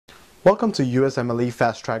Welcome to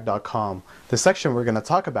USMLEFasttrack.com. The section we're going to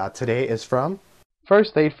talk about today is from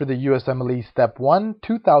First Aid for the USMLE Step 1,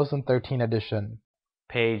 2013 edition.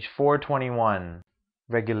 Page 421.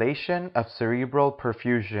 Regulation of cerebral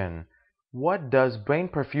perfusion. What does brain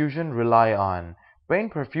perfusion rely on? Brain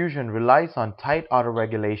perfusion relies on tight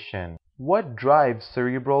autoregulation. What drives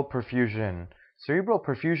cerebral perfusion? Cerebral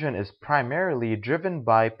perfusion is primarily driven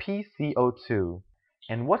by PCO2.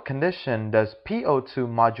 In what condition does PO2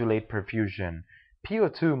 modulate perfusion?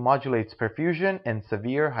 PO2 modulates perfusion in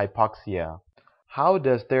severe hypoxia. How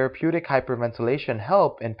does therapeutic hyperventilation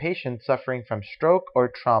help in patients suffering from stroke or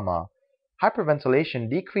trauma? Hyperventilation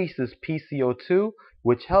decreases PCO2,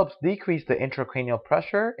 which helps decrease the intracranial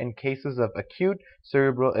pressure in cases of acute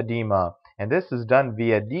cerebral edema, and this is done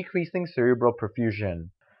via decreasing cerebral perfusion.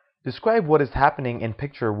 Describe what is happening in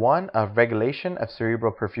picture 1 of regulation of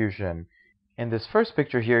cerebral perfusion. In this first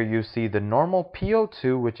picture here, you see the normal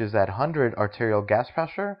PO2, which is at 100 arterial gas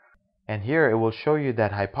pressure, and here it will show you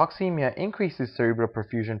that hypoxemia increases cerebral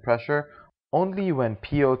perfusion pressure only when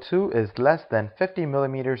PO2 is less than 50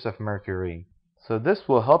 millimeters of mercury. So this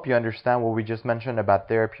will help you understand what we just mentioned about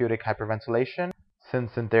therapeutic hyperventilation.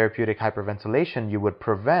 Since in therapeutic hyperventilation you would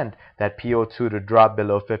prevent that PO2 to drop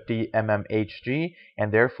below 50 mmHg,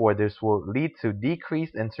 and therefore this will lead to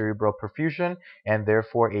decrease in cerebral perfusion and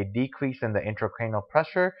therefore a decrease in the intracranial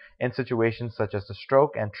pressure in situations such as a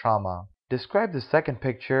stroke and trauma. Describe the second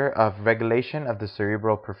picture of regulation of the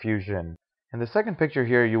cerebral perfusion. In the second picture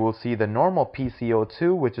here, you will see the normal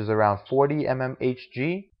PCO2, which is around 40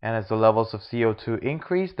 mmHg, and as the levels of CO2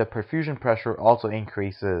 increase, the perfusion pressure also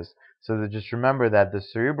increases. So just remember that the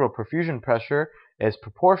cerebral perfusion pressure is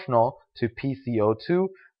proportional to PCO2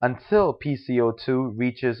 until PCO2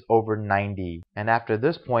 reaches over 90. And after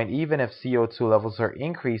this point, even if CO2 levels are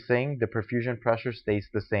increasing, the perfusion pressure stays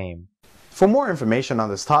the same. For more information on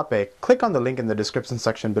this topic, click on the link in the description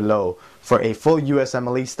section below. For a full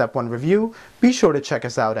USMLE Step 1 review, be sure to check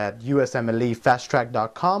us out at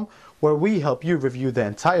USMLEFasttrack.com, where we help you review the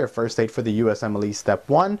entire first aid for the USMLE Step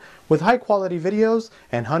 1 with high quality videos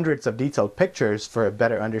and hundreds of detailed pictures for a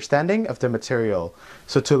better understanding of the material.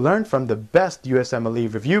 So to learn from the best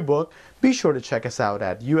USMLE review book, be sure to check us out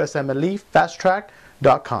at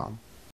USMLEFasttrack.com.